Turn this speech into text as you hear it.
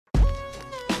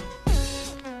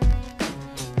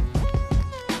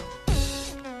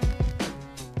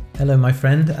Hello, my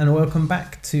friend, and welcome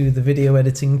back to the Video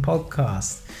Editing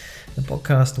Podcast, the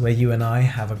podcast where you and I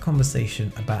have a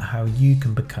conversation about how you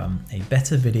can become a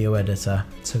better video editor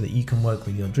so that you can work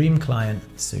with your dream client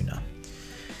sooner.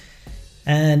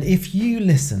 And if you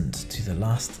listened to the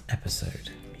last episode,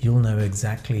 you'll know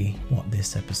exactly what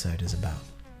this episode is about.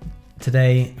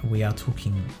 Today, we are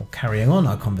talking or carrying on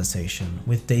our conversation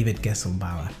with David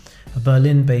Gesslbauer, a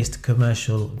Berlin-based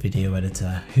commercial video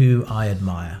editor who I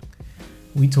admire.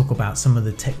 We talk about some of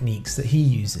the techniques that he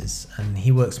uses, and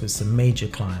he works with some major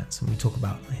clients, and we talk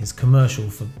about his commercial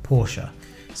for Porsche.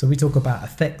 So we talk about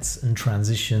effects and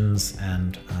transitions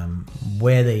and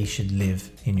where they should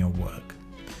live in your work.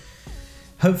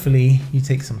 Hopefully you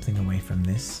take something away from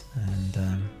this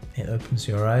and it opens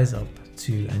your eyes up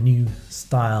to a new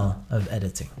style of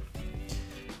editing.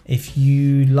 If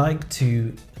you like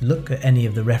to look at any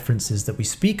of the references that we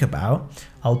speak about,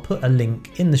 I'll put a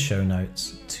link in the show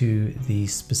notes to the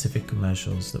specific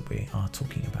commercials that we are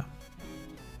talking about.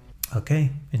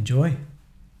 Okay, enjoy.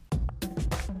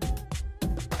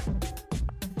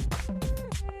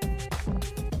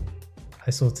 I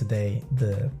saw today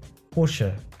the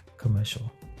Porsche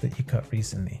commercial that you cut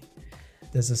recently.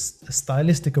 There's a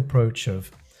stylistic approach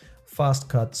of fast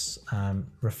cuts,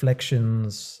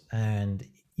 reflections, and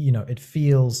it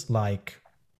feels like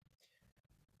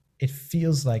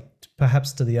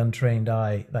perhaps to the untrained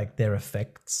eye, like they're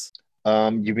effects.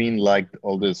 You mean like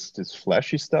all this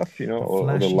flashy stuff, all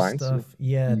the lines? Stuff.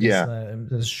 Yeah.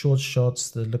 There's short shots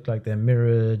that look like they're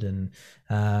mirrored, and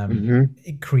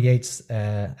it creates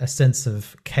a sense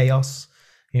of chaos,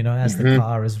 as the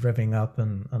car is revving up,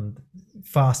 and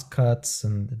fast cuts,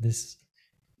 and this,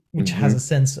 which has a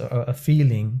sense, a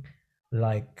feeling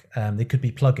like they could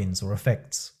be plugins or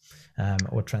effects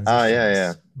or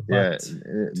transitions. But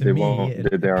they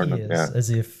are not, as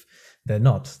if they're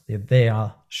not. They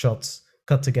are shots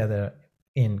cut together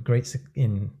in quick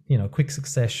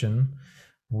succession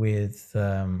with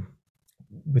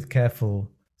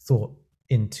careful thought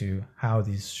into how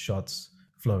these shots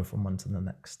flow from one to the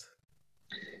next.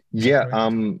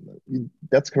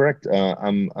 That's correct.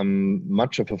 I'm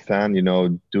much of a fan,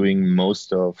 doing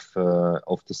most of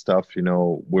the stuff,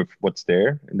 with what's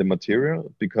there in the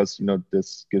material, because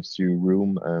this gives you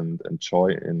room and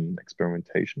joy in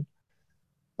experimentation.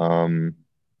 Although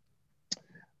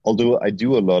I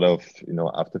do a lot of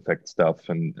After Effects stuff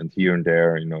and here and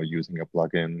there, using a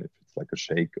plugin if it's like a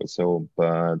shake or so,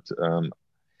 but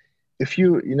if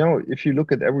you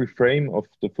look at every frame of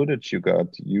the footage you got,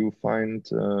 you find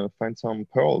some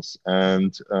pearls.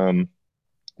 And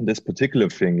this particular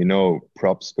thing,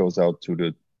 props goes out to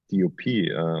the DOP,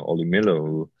 Ollie Miller,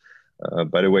 who,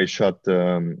 by the way, shot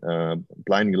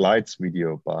Blinding Lights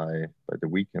video by The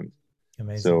Weeknd.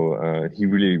 Amazing. So he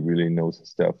really knows his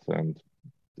stuff, and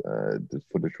the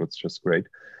footage was just great.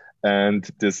 And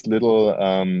this little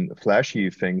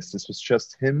flashy things, this was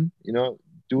just him,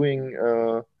 doing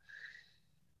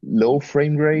low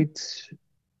frame rate,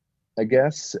 I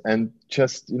guess, and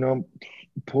just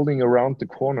pulling around the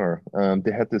corner.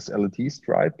 They had this LED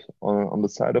stripe on the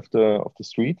side of the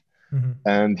street,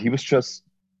 and he was just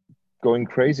going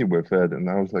crazy with it. And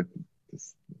I was like,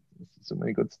 "There's so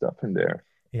many good stuff in there."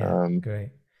 Yeah, great.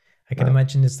 I can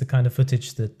imagine it's the kind of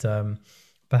footage that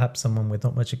perhaps someone with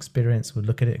not much experience would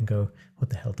look at it and go, "What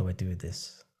the hell do I do with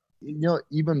this?"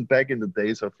 Even back in the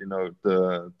days of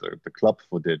the club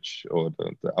footage or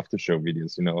the after show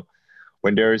videos,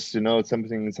 when there's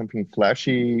something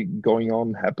flashy going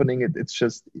on happening, it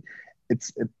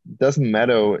doesn't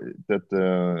matter that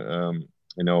the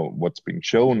what's being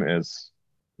shown is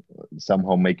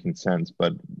somehow making sense,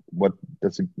 but what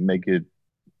does it make it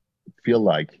feel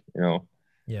like?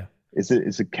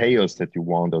 Is it chaos that you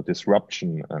want, or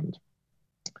disruption?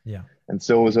 And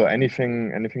so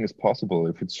anything is possible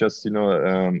if it's just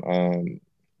a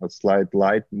slight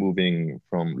light moving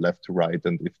from left to right,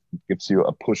 and if it gives you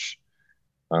a push,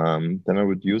 then I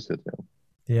would use it.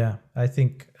 Yeah, I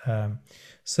think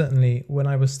certainly when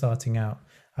I was starting out,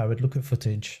 I would look at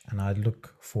footage and I'd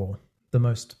look for the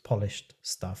most polished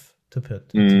stuff to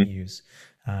use.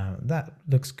 That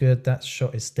looks good. That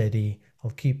shot is steady.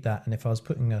 I'll keep that. And if I was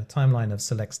putting a timeline of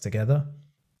selects together,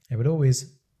 it would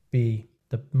always be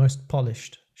the most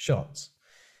polished shots.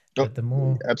 But the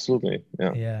more absolutely,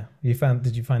 did you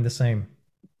find the same?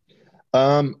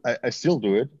 I still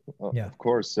do it, of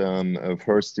course.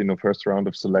 First round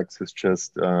of selects is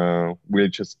just we're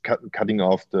just cutting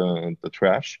off the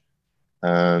trash,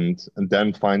 and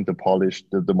then find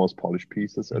the most polished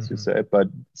pieces, as you said, but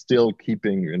still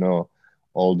keeping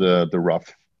all the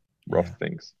rough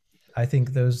things. I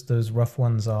think those rough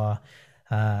ones are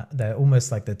they're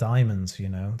almost like the diamonds, you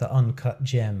know, the uncut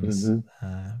gems, Hmm.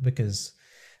 because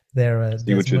See there's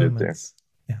what you did there. moments.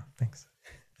 Yeah, thanks.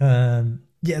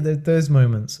 Yeah, those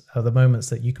moments are the moments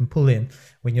that you can pull in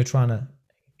when you're trying to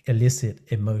elicit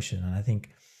emotion. And I think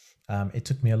it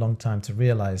took me a long time to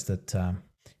realize that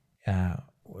uh,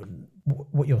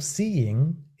 what you're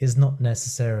seeing is not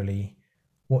necessarily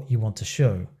what you want to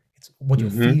show. It's what you're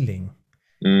Hmm. feeling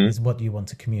Hmm. is what you want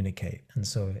to communicate. And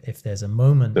so if there's a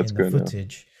moment That's in the good. Yeah.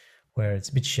 footage where it's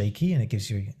a bit shaky and it gives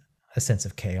you a sense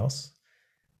of chaos,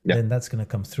 Yeah. then that's going to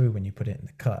come through when you put it in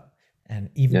the cut. And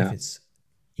even if Yeah. it's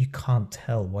you can't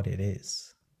tell what it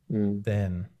is, Mm.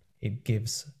 then it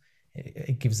gives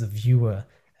the viewer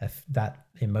that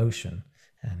emotion.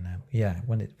 And yeah,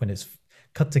 when it's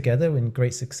cut together in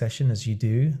great succession as you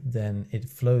do, then it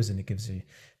flows and it gives you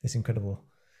this incredible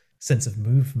sense of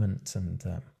movement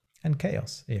and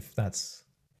chaos. If that's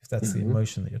the Hmm.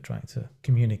 emotion that you're trying to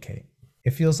communicate,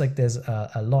 it feels like there's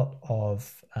a lot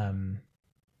of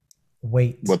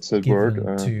weight What's that word? given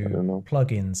I to don't know.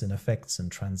 plugins and effects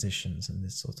and transitions and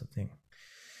this sort of thing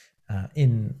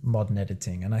in modern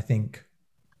editing. And I think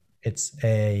it's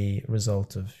a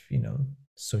result of,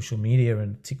 social media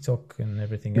and TikTok and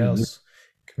everything Hmm. else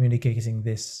communicating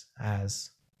this as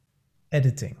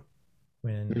editing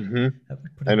when Hmm. I know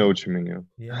putting, what you mean. yeah.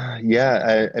 Yeah.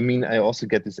 Yeah. I mean, I also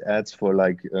get these ads for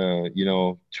like,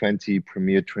 20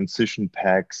 Premiere transition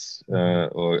packs, Hmm.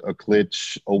 or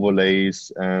glitch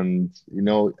overlays. And,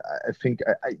 I think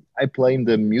I blame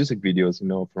the music videos,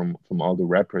 from all the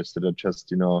rappers that are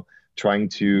just, trying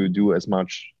to do as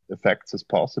much effects as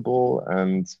possible.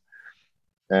 And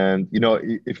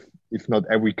if not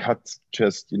every cut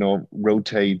just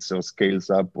rotates or scales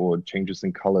up or changes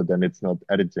in color, then it's not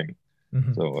editing.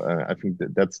 Hmm. So I think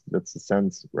that's the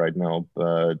sense right now.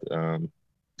 But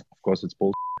of course it's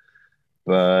bull.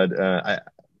 But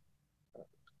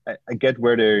I get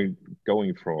where they're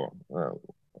going for, or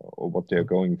what they're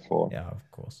going for. Yeah,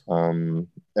 of course.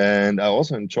 And I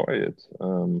also enjoy it.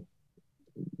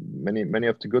 Many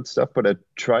of the good stuff, but I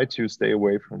try to stay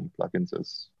away from plugins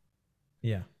as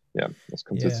Yeah. yeah as Yeah.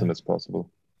 consistent as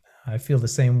possible. I feel the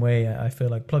same way. I feel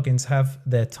like plugins have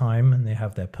their time and they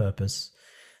have their purpose,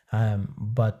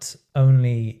 but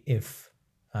only if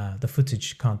the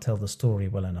footage can't tell the story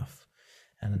well enough.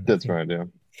 And I That's think right. Yeah.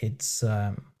 it's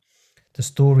the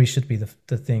story should be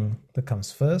the thing that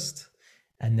comes first,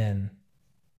 and then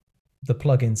the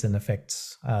plugins and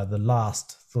effects, the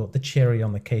last thought, the cherry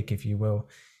on the cake, if you will,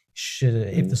 should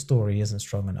if Mm. the story isn't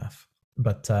strong enough.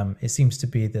 But it seems to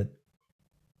be that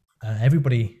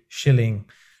everybody shilling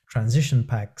transition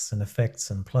packs and effects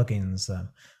and plugins,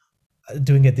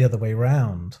 doing it the other way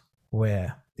around,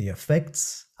 where the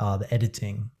effects are the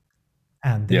editing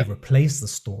and they Yeah. replace the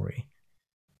story.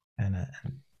 And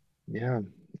Yeah.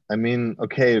 I mean,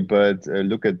 okay, but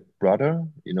look at Brother.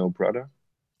 Brother.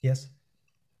 yes.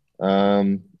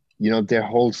 Um, their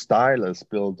whole style is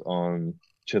built on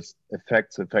just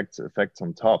effects, effects, effects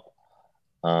on top.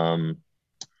 Um,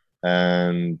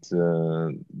 and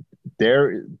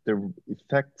their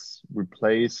effects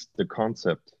replace the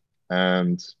concept,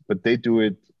 but they do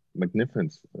it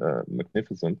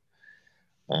magnificent.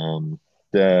 Um,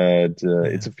 that Yeah.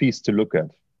 it's a feast to look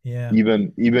at. Yeah.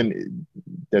 Even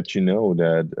that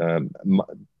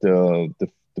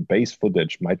that the base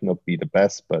footage might not be the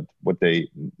best, but what they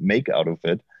make out of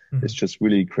it is Mhm. just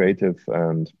really creative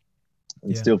and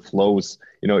Yeah. still flows.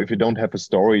 If you don't have a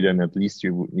story, then at least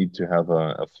you would need to have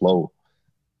a flow.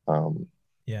 Um,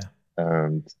 Yeah.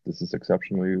 and this is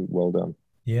exceptionally well done.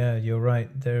 Yeah, you're right.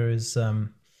 There is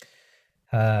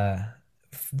uh,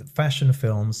 fashion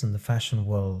films and the fashion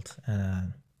world,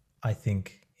 I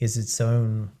think, is its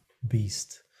own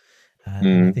beast, and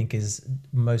I Mm, think is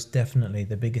most definitely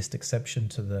the biggest exception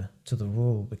to the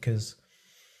rule, because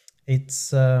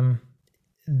it's the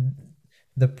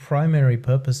primary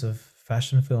purpose of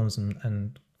fashion films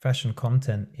and fashion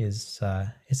content is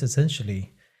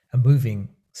essentially a moving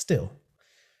still.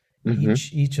 hmm.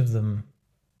 Each of them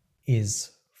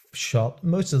is shot.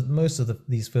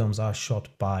 These films are shot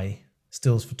by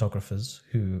stills photographers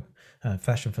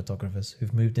fashion photographers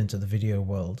who've moved into the video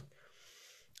world,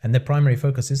 and their primary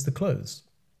focus is the clothes.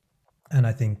 And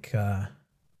I think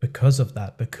because of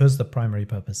that, because the primary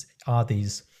purpose are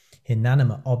these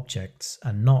inanimate objects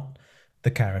and not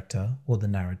the character or the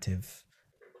narrative,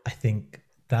 I think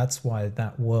that's why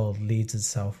that world leads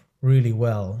itself really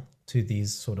well to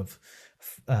these sort of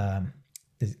um,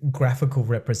 the graphical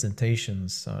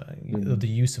representations, Hmm. the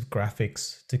use of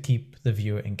graphics to keep the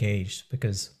viewer engaged.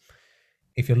 Because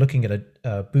if you're looking at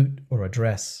a boot or a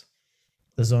dress,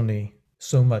 there's only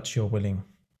so much you're willing,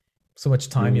 so much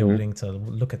time you're Hmm. willing to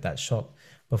look at that shot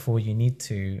before you need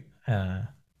to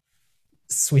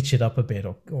switch it up a bit,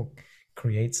 or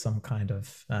create some kind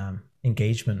of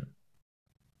engagement.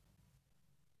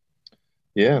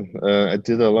 Yeah, I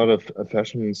did a lot of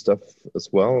fashion stuff as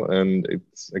well, and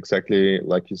it's exactly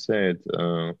like you said.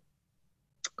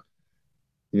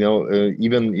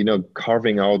 Even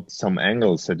carving out some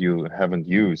angles that you haven't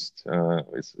used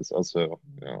is also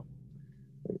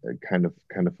a kind of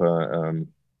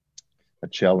a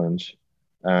challenge,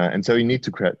 and so you need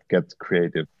to get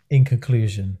creative. In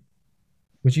conclusion,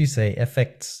 would you say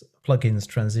effects, plugins,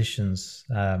 transitions,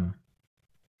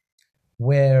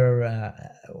 where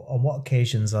on what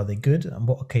occasions are they good and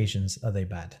what occasions are they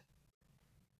bad?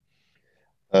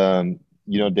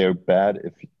 They're bad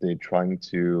if they're trying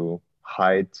to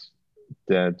hide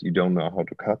that you don't know how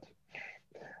to cut,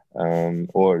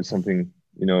 or something.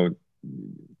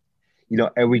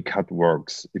 Every cut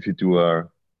works if you do a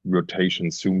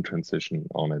rotation zoom transition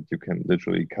on it. You can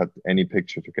literally cut any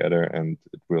picture together and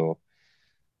it will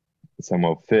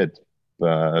somehow fit.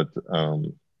 But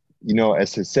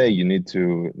as I say, you need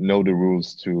to know the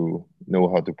rules to know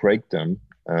how to break them.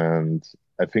 And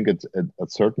I think at a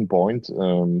certain point,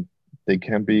 they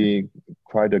can be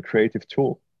quite a creative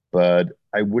tool. But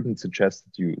I wouldn't suggest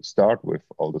that you start with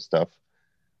all the stuff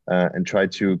and try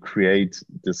to create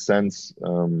the sense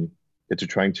that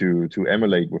you're trying to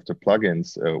emulate with the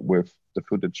plugins, with the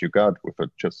footage you got, with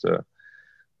just a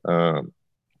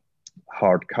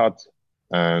hard cut,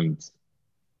 and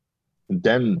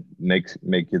then make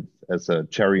it as a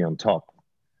cherry on top.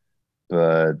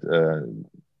 But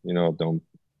don't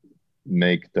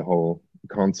make the whole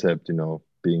concept,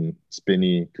 being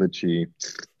spinny, glitchy.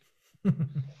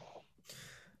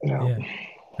 Yeah, Yeah,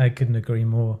 I couldn't agree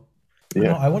more. No,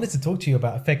 yeah. I wanted to talk to you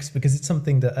about effects because it's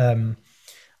something that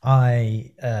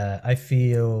I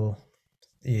feel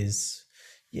is,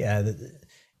 yeah,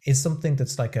 is something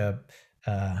that's like a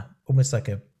almost like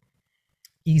a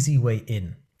easy way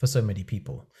in for so many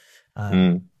people,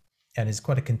 Mm, and it's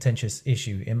quite a contentious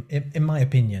issue in my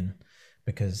opinion,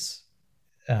 because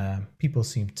people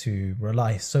seem to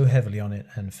rely so heavily on it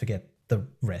and forget the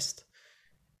rest,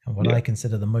 and what yeah. I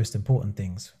consider the most important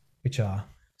things, which are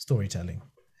storytelling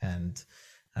and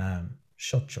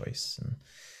shot choice and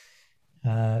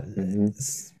uh, Hmm.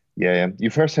 Yeah. You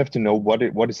first have to know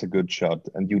what is a good shot,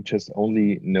 and you just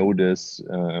only know this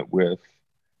with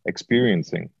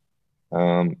experiencing.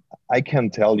 Um, I can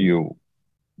tell you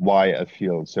why I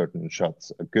feel certain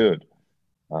shots are good,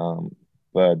 um,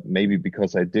 but maybe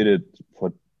because I did it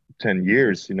for 10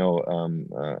 years,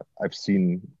 I've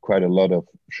seen quite a lot of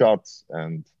shots,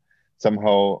 and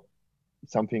somehow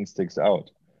something sticks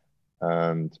out.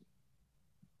 And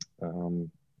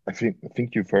um, I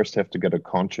think you first have to get a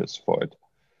conscious for it,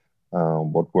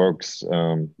 what works,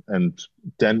 and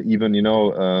then even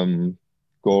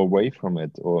go away from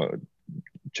it or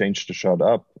change the shot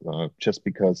up, just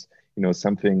because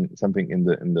something in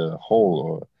the whole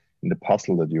or in the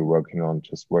puzzle that you're working on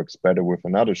just works better with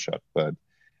another shot. But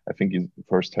I think you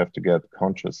first have to get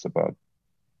conscious about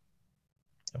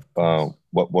of course.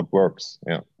 what works.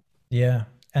 Yeah. Yeah,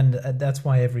 and that's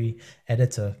why every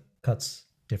editor cuts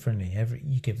differently.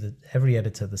 Every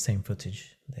editor the same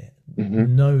footage.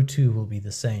 Hmm. No two will be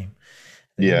the same.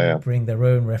 They all Yeah. bring their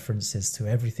own references to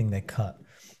everything they cut,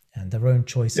 and their own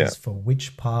Yeah. choices for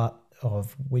which part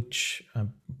of which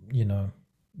you know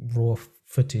raw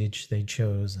footage they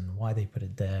chose and why they put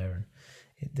it there. And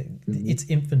Hmm. it's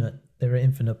infinite. There are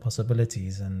infinite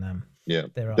possibilities, and Yeah.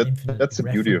 there are That infinite that's the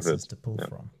beauty of references it. to pull Yeah.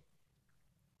 from.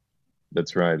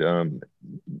 That's right.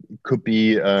 It could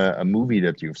be a movie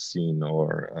that you've seen,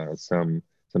 or some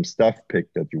stuff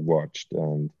pick that you watched,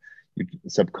 and you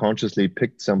subconsciously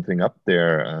picked something up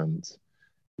there, and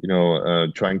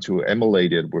trying to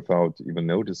emulate it without even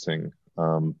noticing.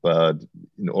 But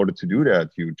in order to do that,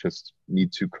 you just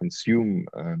need to consume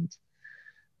and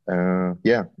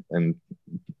yeah, and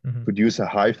Mhm. produce a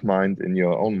hive mind in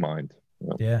your own mind.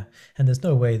 Yeah. Yeah, and there's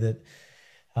no way that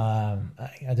I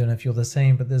don't know if you're the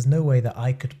same, but there's no way that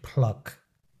I could pluck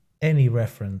any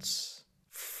reference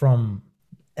from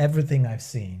everything I've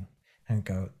seen and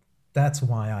go, "That's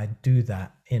why I do that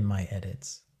in my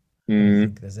edits." I don't Mm,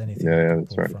 think there's anything yeah, I yeah, could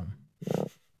that's pull right. from.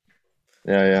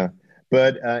 Yeah, yeah.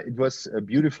 But it was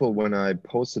beautiful when I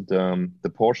posted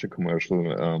the Porsche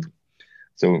commercial.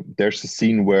 So there's a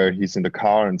scene where he's in the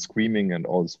car and screaming and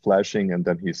all is flashing, and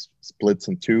then he splits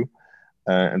in two.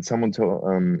 And someone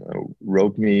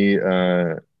wrote me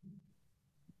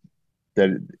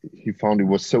that he found it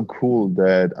was so cool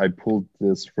that I pulled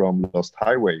this from Lost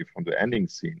Highway from the ending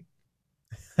scene.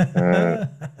 Uh,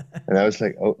 and I was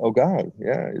like, oh God,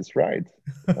 yeah, it's right.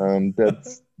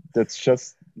 That's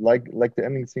just like the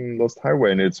ending scene in Lost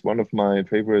Highway, and it's one of my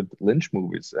favorite Lynch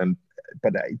movies. And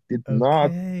but I did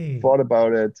not Okay. thought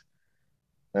about it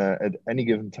at any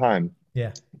given time.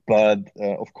 Yeah. But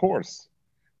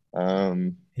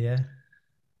um, Yeah.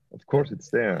 of Uh, course, it's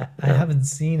there. I Yeah. haven't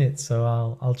seen it, so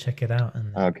I'll check it out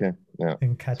Okay. Yeah,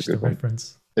 and it's a catch the good one.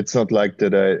 reference. It's not like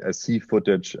that I see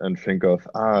footage and think of,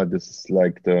 this is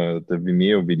like the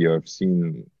Vimeo video I've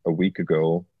seen a week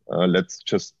ago. Let's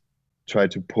just try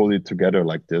to pull it together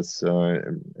like this.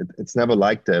 It's never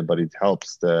like that, but it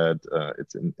helps that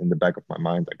it's in the back of my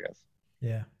mind, I guess.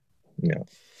 Yeah. Yeah.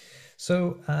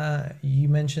 So you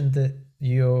mentioned that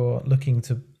you're looking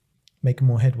to make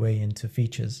more headway into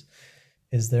features.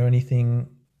 Is there anything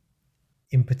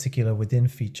in particular within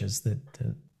features that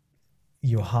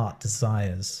your heart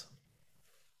desires?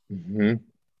 Hmm. Any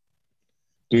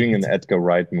Doing an particular? Edgar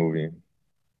Wright movie.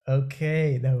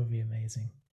 Okay, that would be amazing.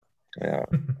 Yeah.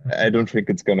 I don't think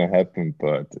it's gonna happen,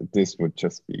 but this would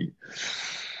just be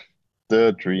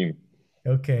the dream.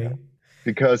 Yeah. Okay.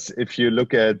 Because if you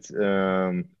look at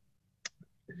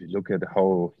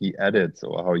how he edits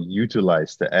or how he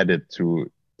utilized the edit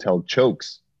to tell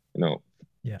jokes, you know,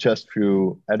 Yeah. just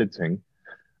through editing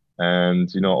and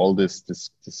all this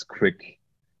quick,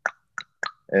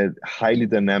 highly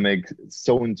dynamic,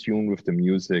 so in tune with the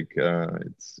music,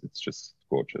 it's just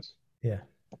gorgeous. Yeah.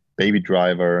 Baby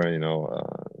Driver,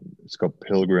 Scott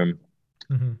Pilgrim.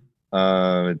 Hmm.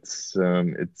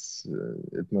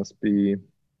 It must be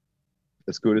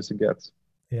as good as it gets.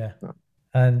 Yeah. Yeah.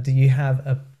 And do you have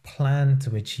a plan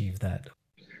to achieve that?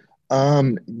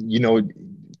 Um, you know,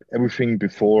 Everything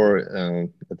before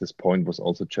at this point was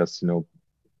also just,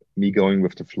 me going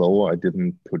with the flow. I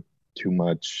didn't put too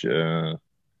much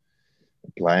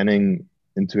planning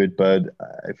into it, but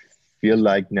I feel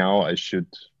like now I should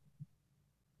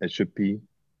be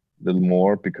a little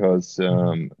more because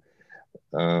Hmm.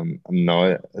 I'm now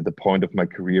at the point of my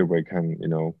career where I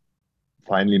can,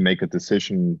 finally make a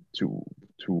decision to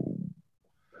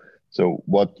so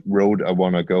what road I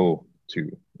want to go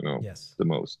to, Yes. the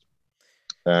most.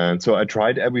 And so I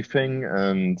tried everything,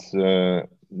 and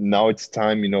now it's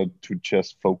time, to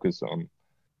just focus on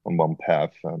one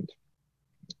path. And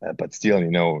but still,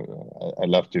 I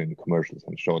love doing commercials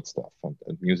and short stuff and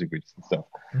music videos and stuff.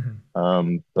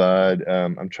 Hmm. But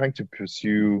I'm trying to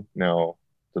pursue now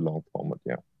the long format.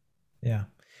 Yeah. Yeah.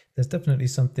 There's definitely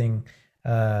something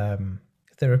um,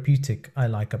 therapeutic I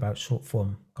like about short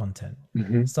form content.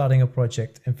 Hmm. Starting a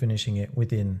project and finishing it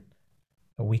within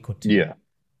a week or two. Yeah.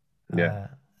 Yeah. Uh,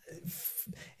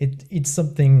 it's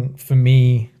something for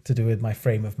me to do with my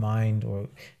frame of mind or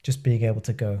just being able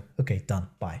to go, okay, done,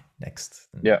 bye, next.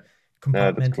 And Yeah. That's cool.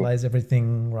 compartmentalize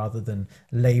everything rather than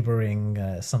laboring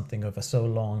something over so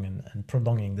long and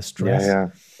prolonging the Yeah. stress. Yeah.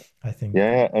 I think,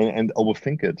 Yeah. And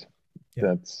overthink it.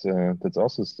 yeah, That's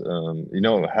also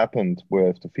happened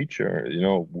with the feature.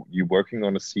 You're working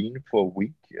on a scene for a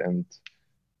week, and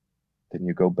then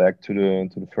you go back to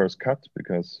the first cut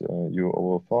because you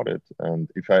overthought it. And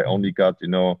if I mhm, only got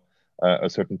a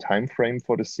certain time frame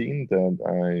for the scene, then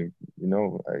I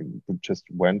would just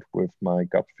went with my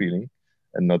gut feeling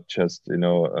and not just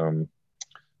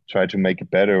try to make it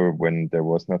better when there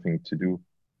was nothing to do.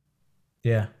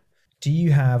 yeah. Do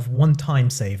you have one time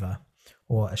saver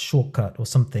or a shortcut or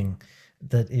something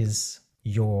that is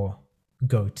your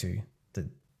go-to that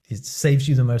it saves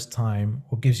you the most time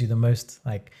or gives you the most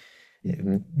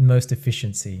Hmm. most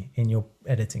efficiency in your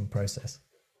editing process?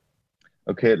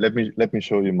 Okay, let me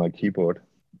show you my keyboard.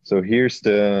 So here's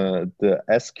the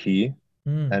S key,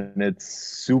 Mm. and it's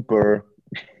super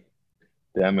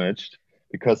damaged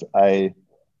because I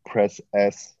press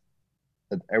S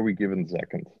at every given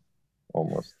second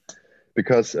almost.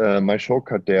 Because my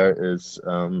shortcut there is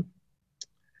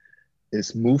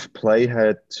move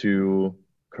playhead to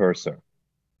cursor.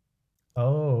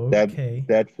 Oh, That okay.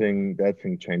 that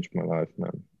thing changed my life,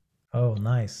 man. Oh,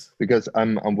 nice. Because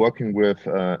I'm working with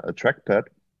a trackpad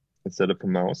instead of a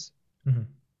mouse.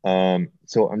 Mhm.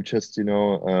 So I'm just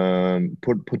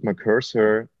put my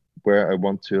cursor where I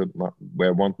want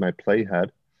my playhead,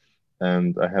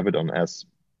 and I have it on S,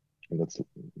 and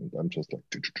I'm just like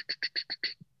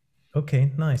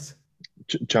Okay, nice.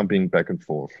 jumping back and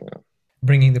forth.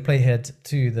 Bringing the playhead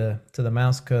to the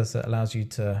mouse cursor allows you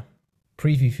to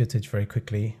preview footage very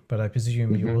quickly, but I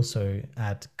presume you Hmm. also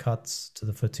add cuts to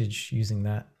the footage using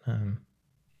that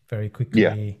very Yeah,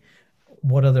 quickly.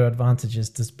 What other advantages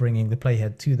does bringing the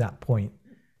playhead to that point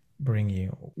bring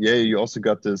you? yeah. You also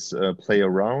got this play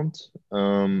around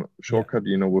Yeah. shortcut,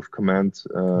 with command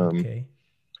Command K.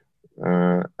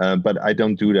 But I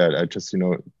don't do that. I just,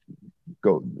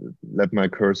 go let my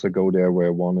cursor go there where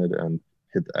I want it and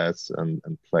hit S and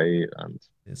play and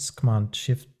It's Command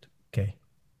Shift K.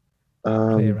 Play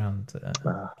um around. I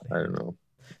don't know.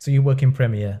 So you work in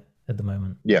Premiere at the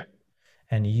moment, Yeah.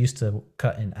 and you used to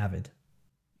cut in Avid.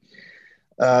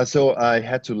 So I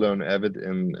had to learn Avid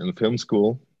in film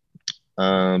school,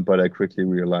 but I quickly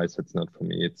realized it's not for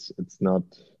me. It's not.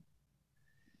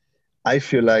 I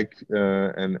feel like,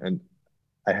 and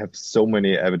I have so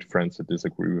many Avid friends that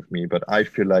disagree with me, but I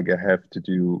feel like I have to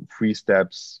do 3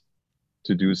 steps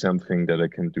to do something that I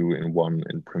can do in one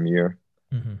in Premiere.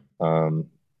 Mm-hmm.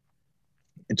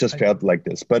 It just felt like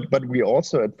this. But we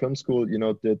also at film school,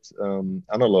 did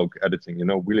analog editing,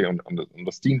 really on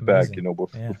the Steam bag, Amazing.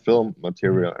 with film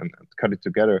material and cut it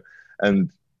together. And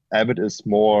Avid is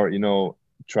more,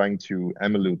 trying to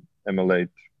emulate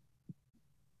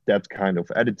that kind of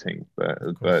editing,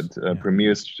 but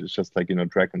Premiere is just like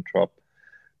drag and drop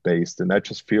based, and I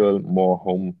just feel more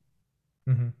home.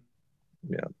 Mm-hmm.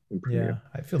 Yeah, in Premiere. Yeah,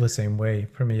 I feel the same way.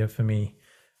 Premiere for me,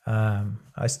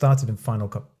 I started in Final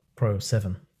Cut Pro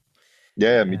 7.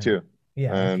 Yeah, me too.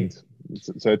 Yeah, and okay.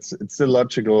 so it's a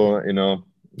logical,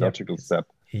 logical Yep. step.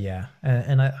 Yeah,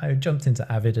 and I jumped into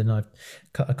Avid, and I've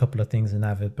cut a couple of things in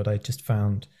Avid, but I just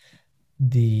found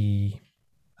it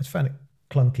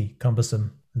clunky,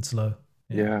 cumbersome, and slow.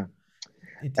 Yeah.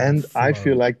 It didn't And I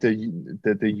feel flow. like the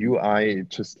UI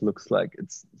just looks like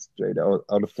it's straight out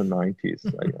of the 90s.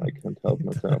 I can't help It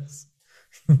myself. does.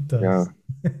 It Yeah. does.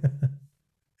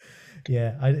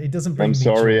 Yeah, it doesn't bring I'm me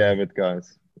sorry, joy. Avid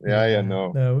guys. Yeah,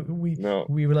 no. No, No.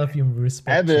 we love you and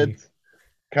respect Avid, you.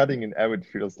 cutting in Avid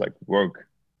feels like work.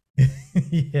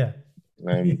 Yeah.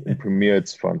 And in Yeah. Premiere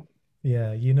it's fun.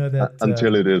 Yeah, you know that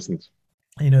Until it isn't.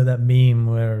 you know that meme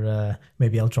where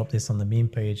maybe I'll drop this on the meme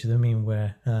page. The meme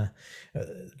where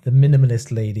the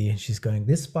minimalist lady, she's going,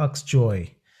 "This sparks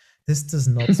joy. This does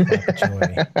not spark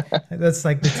joy." That's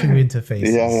like the two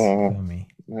interfaces for me.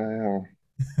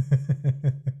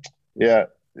 Yeah.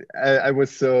 I was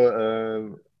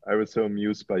so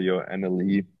amused by your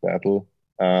NLE battle.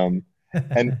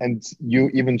 And you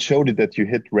even showed it that you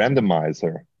hit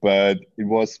randomizer, but it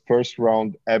was first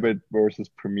round Avid versus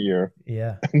Premiere.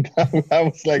 Yeah. And I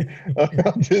was like, oh,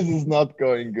 this is not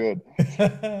going good.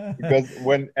 Because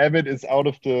when Avid is out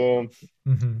of the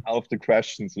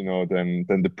questions, then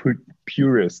the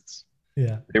purists,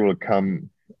 they will come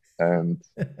and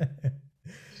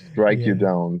strike you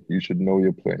down. You should know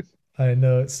your place. I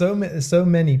know so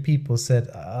many people said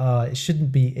it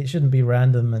shouldn't be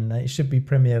random, and it should be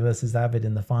Premiere versus Avid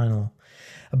in the final.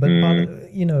 But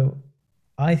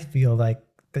I feel like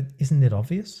that isn't it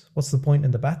obvious? What's the point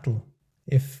in the battle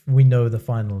if we know the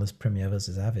final is Premiere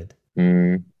versus Avid?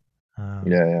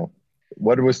 Yeah.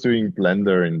 What was doing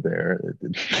Blender in there?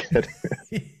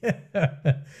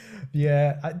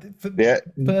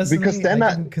 Personally, because then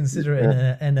I didn't consider it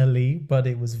an NLE, but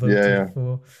it was voted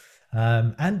for.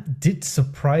 And did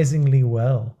surprisingly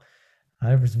well.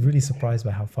 I was really surprised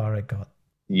by how far it got.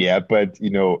 Yeah, but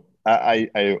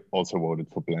I also voted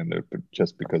for Blender, but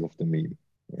just because of the meme.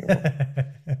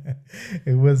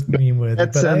 It was meme worthy,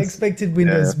 but I expected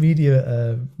Windows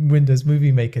Windows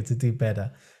Movie Maker to do better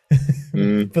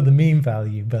for the meme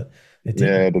value, but it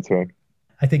didn't. Yeah, that's right.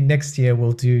 I think next year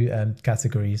we'll do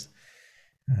categories.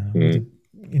 We'll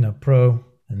do, pro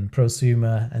and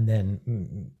prosumer, and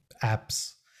then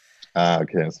apps.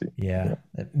 Okay, I see. Yeah.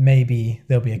 Maybe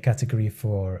there'll be a category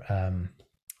for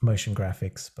motion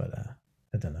graphics, but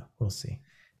I don't know. We'll see.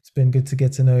 It's been good to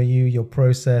get to know you, your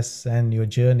process, and your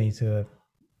journey to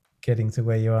getting to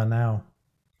where you are now.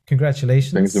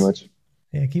 Congratulations. Thanks so much.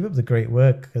 Yeah, keep up the great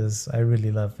work, because I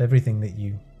really love everything that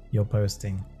you're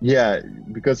posting. Yeah,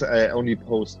 because I only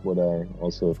post what I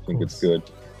also think it's good.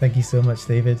 Thank you so much,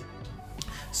 David.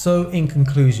 So in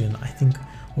conclusion, I think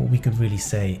what we could really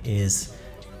say is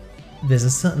there's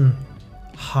a certain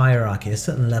hierarchy, a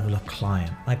certain level of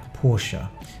client, like Porsche,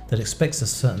 that expects a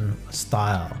certain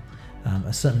style,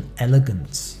 a certain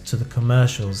elegance to the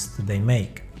commercials that they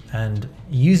make. And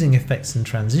using effects and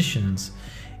transitions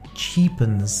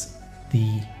cheapens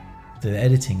the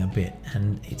editing a bit,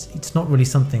 and it's not really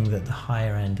something that the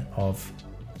higher end of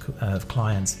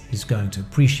clients is going to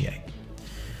appreciate.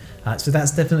 So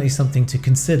that's definitely something to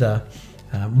consider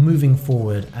moving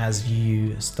forward as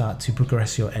you start to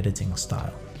progress your editing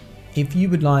style. If you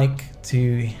would like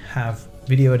to have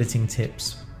video editing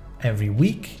tips every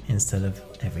week instead of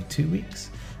every 2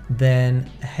 weeks, then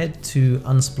head to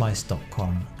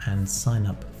unsplice.com and sign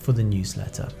up for the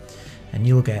newsletter, and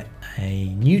you'll get a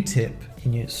new tip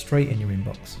straight in your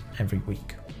inbox every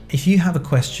week. If you have a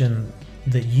question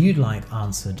that you'd like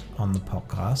answered on the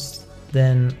podcast,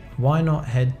 then why not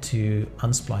head to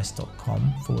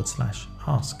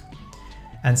unsplice.com/ask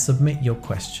and submit your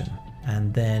question,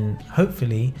 and then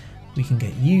hopefully we can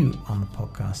get you on the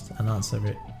podcast and answer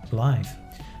it live.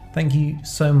 Thank you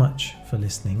so much for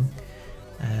listening,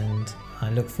 and I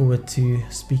look forward to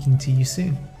speaking to you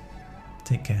soon.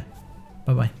 Take care.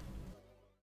 Bye bye.